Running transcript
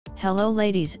Hello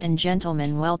ladies and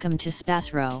gentlemen, welcome to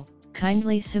SPASRO.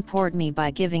 Kindly support me by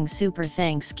giving super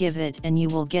thanks, give it and you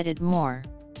will get it more.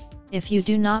 If you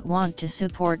do not want to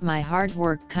support my hard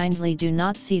work, kindly do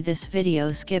not see this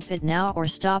video, skip it now or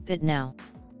stop it now.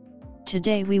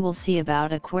 Today we will see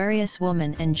about Aquarius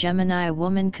woman and Gemini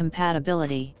woman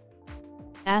compatibility.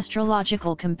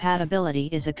 Astrological compatibility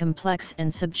is a complex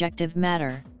and subjective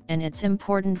matter, and it's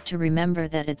important to remember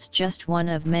that it's just one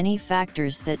of many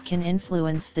factors that can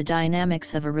influence the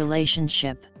dynamics of a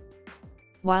relationship.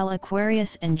 While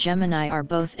Aquarius and Gemini are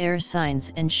both air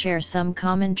signs and share some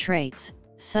common traits,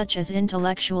 such as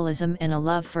intellectualism and a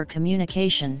love for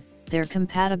communication, their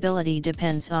compatibility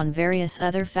depends on various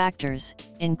other factors,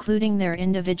 including their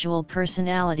individual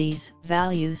personalities,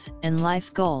 values, and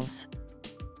life goals.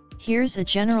 Here's a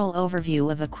general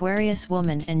overview of Aquarius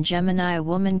woman and Gemini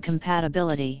woman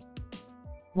compatibility.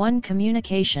 1.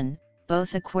 Communication.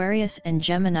 Both Aquarius and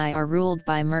Gemini are ruled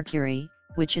by Mercury,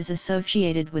 which is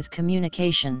associated with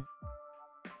communication.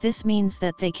 This means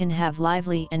that they can have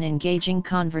lively and engaging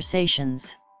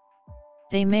conversations.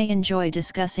 They may enjoy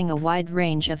discussing a wide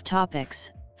range of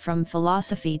topics, from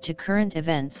philosophy to current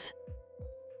events.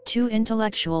 2.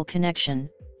 Intellectual connection.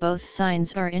 Both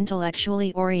signs are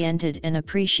intellectually oriented and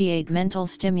appreciate mental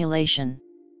stimulation.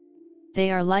 They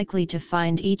are likely to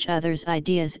find each other's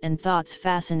ideas and thoughts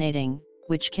fascinating,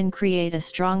 which can create a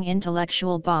strong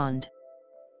intellectual bond.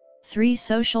 3.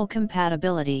 Social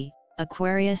compatibility.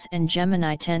 Aquarius and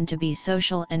Gemini tend to be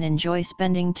social and enjoy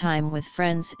spending time with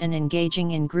friends and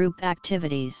engaging in group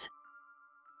activities.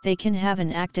 They can have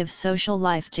an active social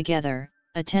life together,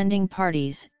 attending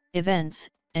parties, events,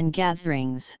 and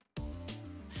gatherings.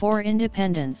 4.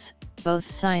 Independence. Both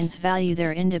signs value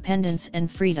their independence and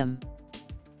freedom.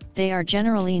 They are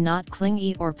generally not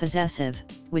clingy or possessive,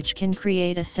 which can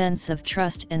create a sense of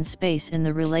trust and space in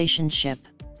the relationship.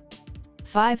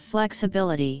 5.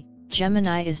 Flexibility.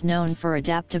 Gemini is known for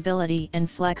adaptability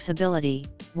and flexibility,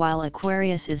 while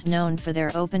Aquarius is known for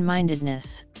their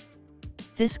open-mindedness.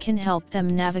 This can help them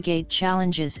navigate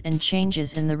challenges and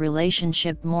changes in the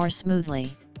relationship more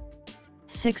smoothly.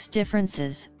 6.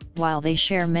 Differences. While they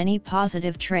share many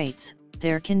positive traits,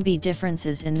 there can be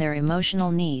differences in their emotional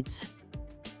needs.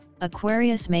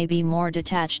 Aquarius may be more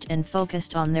detached and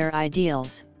focused on their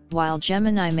ideals, while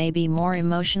Gemini may be more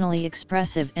emotionally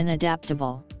expressive and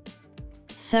adaptable.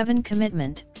 7.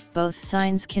 Commitment. Both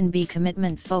signs can be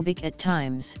commitment phobic at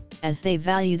times, as they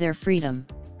value their freedom.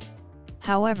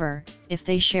 However, if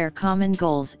they share common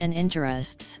goals and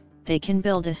interests, they can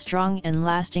build a strong and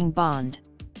lasting bond.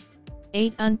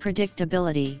 8.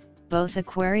 Unpredictability. Both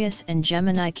Aquarius and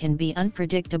Gemini can be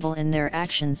unpredictable in their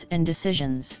actions and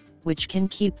decisions, which can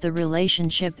keep the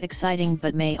relationship exciting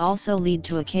but may also lead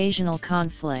to occasional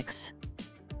conflicts.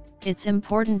 It's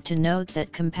important to note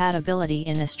that compatibility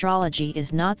in astrology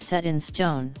is not set in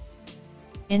stone.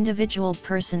 Individual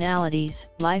personalities,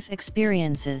 life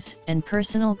experiences, and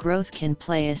personal growth can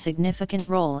play a significant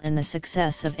role in the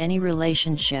success of any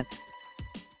relationship.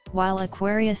 While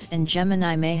Aquarius and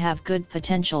Gemini may have good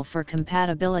potential for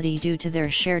compatibility due to their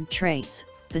shared traits,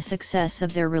 the success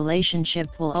of their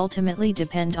relationship will ultimately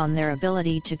depend on their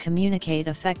ability to communicate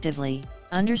effectively,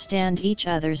 understand each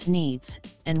other's needs,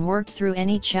 and work through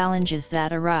any challenges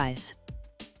that arise.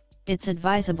 It's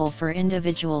advisable for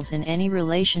individuals in any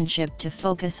relationship to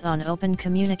focus on open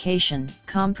communication,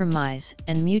 compromise,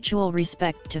 and mutual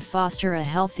respect to foster a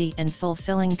healthy and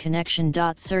fulfilling connection.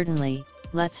 Certainly,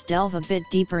 let's delve a bit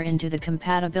deeper into the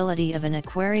compatibility of an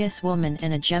Aquarius woman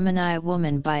and a Gemini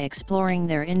woman by exploring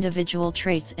their individual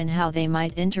traits and how they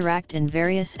might interact in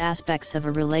various aspects of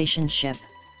a relationship.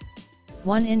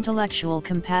 1. Intellectual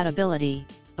compatibility.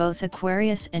 Both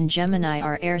Aquarius and Gemini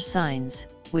are air signs,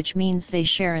 which means they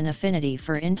share an affinity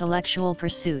for intellectual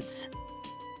pursuits.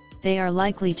 They are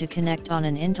likely to connect on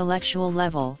an intellectual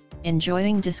level,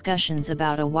 enjoying discussions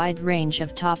about a wide range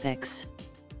of topics.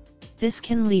 This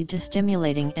can lead to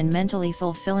stimulating and mentally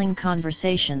fulfilling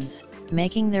conversations,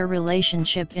 making their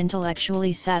relationship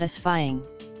intellectually satisfying.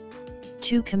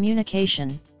 2.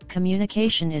 Communication.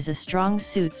 Communication is a strong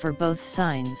suit for both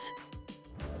signs.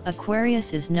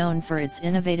 Aquarius is known for its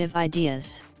innovative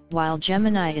ideas, while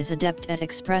Gemini is adept at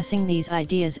expressing these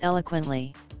ideas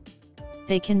eloquently.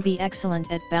 They can be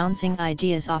excellent at bouncing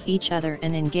ideas off each other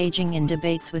and engaging in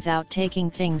debates without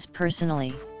taking things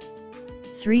personally.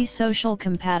 3. Social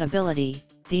compatibility.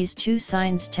 These two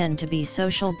signs tend to be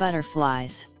social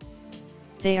butterflies.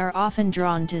 They are often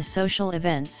drawn to social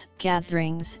events,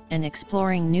 gatherings, and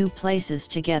exploring new places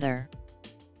together.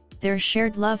 Their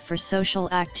shared love for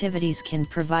social activities can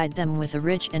provide them with a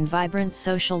rich and vibrant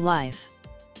social life.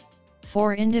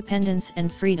 4. Independence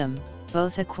and freedom.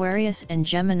 both Aquarius and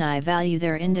Gemini value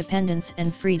their independence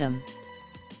and freedom.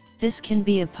 This can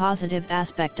be a positive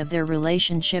aspect of their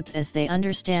relationship as they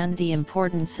understand the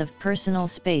importance of personal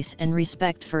space and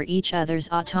respect for each other's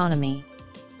autonomy.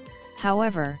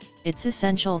 However, it's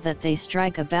essential that they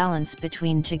strike a balance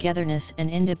between togetherness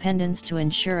and independence to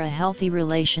ensure a healthy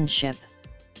relationship.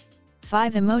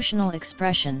 5. Emotional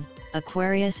expression.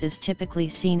 Aquarius is typically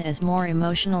seen as more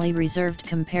emotionally reserved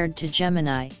compared to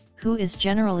Gemini, who is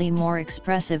generally more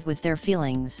expressive with their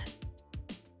feelings.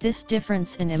 This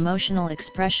difference in emotional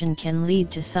expression can lead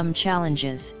to some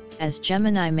challenges, as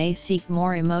Gemini may seek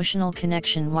more emotional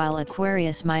connection while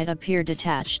Aquarius might appear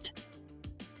detached.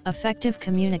 Effective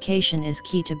communication is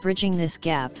key to bridging this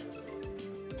gap.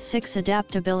 6.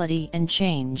 Adaptability and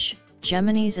change.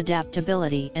 Gemini's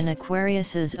adaptability and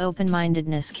Aquarius's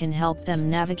open-mindedness can help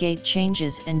them navigate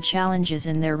changes and challenges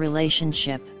in their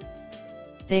relationship.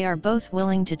 They are both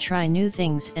willing to try new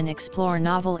things and explore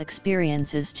novel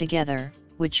experiences together,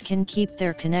 which can keep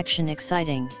their connection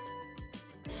exciting.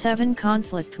 7.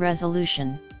 Conflict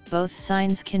resolution. Both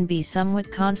signs can be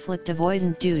somewhat conflict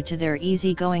avoidant due to their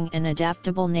easygoing and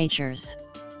adaptable natures.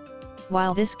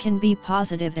 While this can be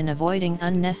positive in avoiding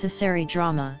unnecessary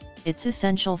drama, it's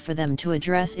essential for them to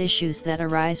address issues that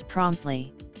arise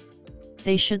promptly.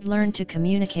 They should learn to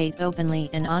communicate openly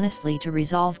and honestly to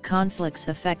resolve conflicts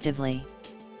effectively.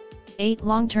 8.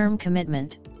 Long-term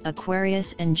commitment.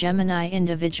 Aquarius and Gemini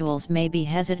individuals may be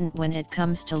hesitant when it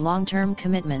comes to long-term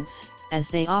commitments, as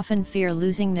they often fear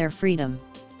losing their freedom.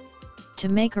 To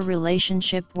make a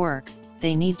relationship work,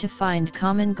 they need to find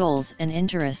common goals and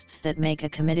interests that make a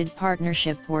committed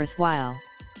partnership worthwhile.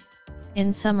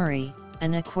 In summary,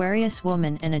 an Aquarius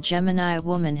woman and a Gemini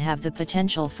woman have the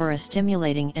potential for a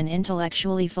stimulating and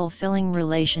intellectually fulfilling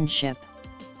relationship.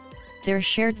 Their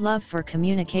shared love for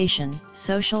communication,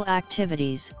 social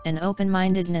activities, and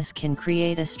open-mindedness can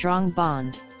create a strong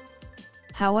bond.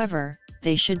 However,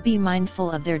 they should be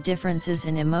mindful of their differences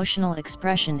in emotional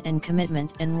expression and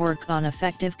commitment and work on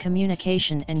effective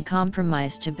communication and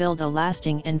compromise to build a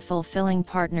lasting and fulfilling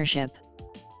partnership.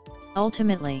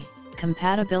 Ultimately,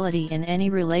 compatibility in any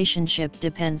relationship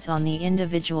depends on the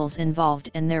individuals involved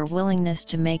and their willingness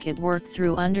to make it work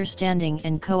through understanding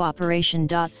and cooperation.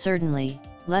 Certainly,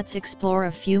 let's explore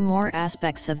a few more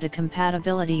aspects of the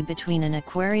compatibility between an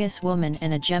Aquarius woman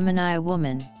and a Gemini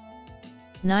woman.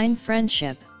 9.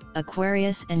 Friendship.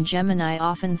 Aquarius and Gemini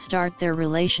often start their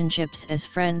relationships as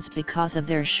friends because of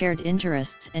their shared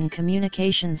interests and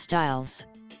communication styles.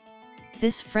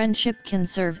 This friendship can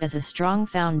serve as a strong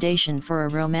foundation for a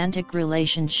romantic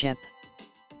relationship.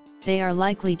 They are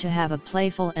likely to have a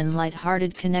playful and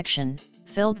light-hearted connection,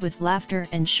 filled with laughter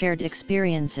and shared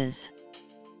experiences.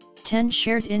 10.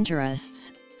 Shared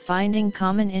interests. Finding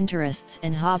common interests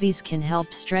and hobbies can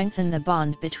help strengthen the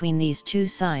bond between these two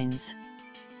signs.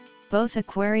 Both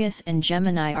Aquarius and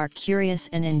Gemini are curious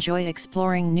and enjoy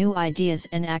exploring new ideas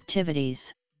and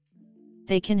activities.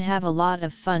 They can have a lot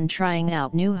of fun trying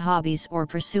out new hobbies or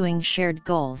pursuing shared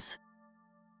goals.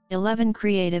 11.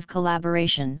 Creative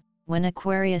collaboration. When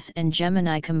Aquarius and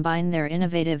Gemini combine their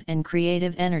innovative and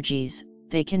creative energies,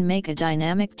 they can make a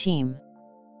dynamic team.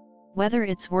 Whether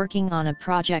it's working on a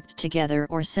project together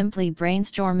or simply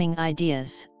brainstorming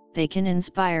ideas, they can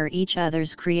inspire each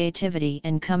other's creativity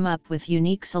and come up with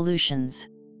unique solutions.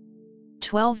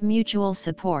 12. Mutual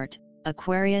support.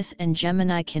 Aquarius and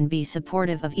Gemini can be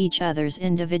supportive of each other's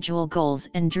individual goals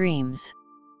and dreams.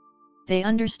 They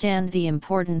understand the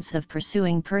importance of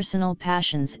pursuing personal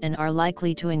passions and are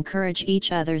likely to encourage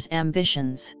each other's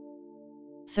ambitions.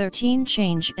 13.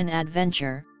 Change and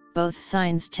adventure. Both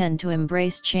signs tend to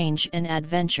embrace change and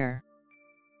adventure.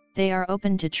 They are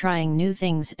open to trying new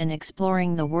things and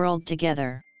exploring the world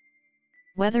together.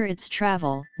 Whether it's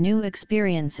travel, new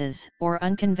experiences, or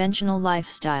unconventional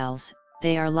lifestyles,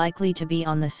 they are likely to be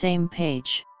on the same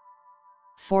page.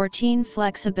 14.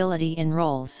 Flexibility in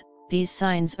roles. These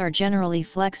signs are generally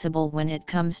flexible when it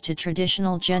comes to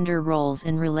traditional gender roles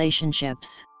in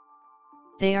relationships.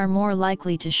 They are more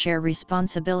likely to share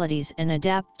responsibilities and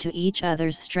adapt to each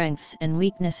other's strengths and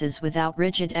weaknesses without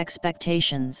rigid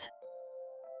expectations.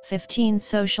 15.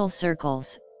 Social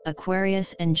circles.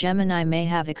 Aquarius and Gemini may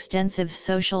have extensive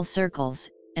social circles,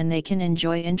 and they can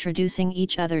enjoy introducing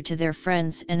each other to their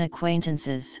friends and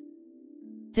acquaintances.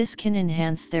 This can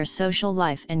enhance their social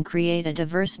life and create a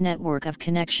diverse network of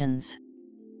connections.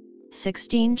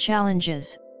 16.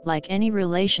 Challenges. Like any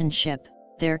relationship,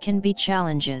 there can be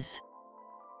challenges.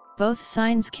 Both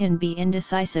signs can be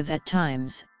indecisive at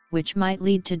times, which might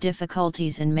lead to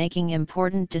difficulties in making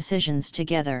important decisions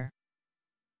together.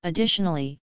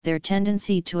 Additionally, their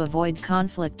tendency to avoid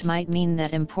conflict might mean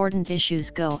that important issues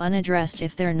go unaddressed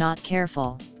if they're not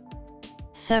careful.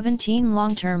 17.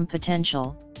 Long-term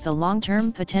potential. The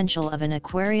long-term potential of an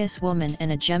Aquarius woman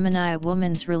and a Gemini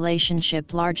woman's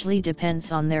relationship largely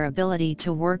depends on their ability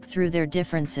to work through their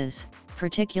differences,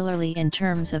 particularly in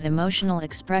terms of emotional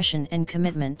expression and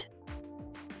commitment.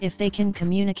 If they can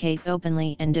communicate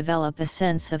openly and develop a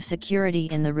sense of security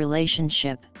in the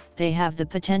relationship, they have the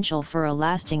potential for a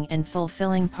lasting and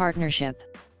fulfilling partnership.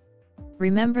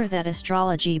 Remember that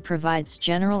astrology provides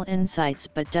general insights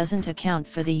but doesn't account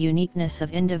for the uniqueness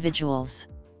of individuals.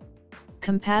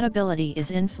 Compatibility is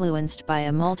influenced by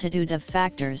a multitude of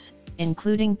factors,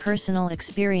 including personal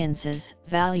experiences,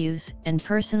 values, and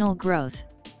personal growth.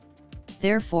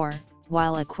 Therefore,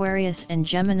 while Aquarius and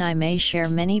Gemini may share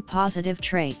many positive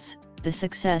traits, the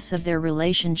success of their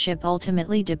relationship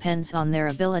ultimately depends on their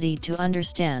ability to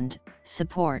understand,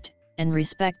 support, and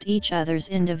respect each other's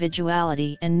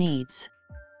individuality and needs.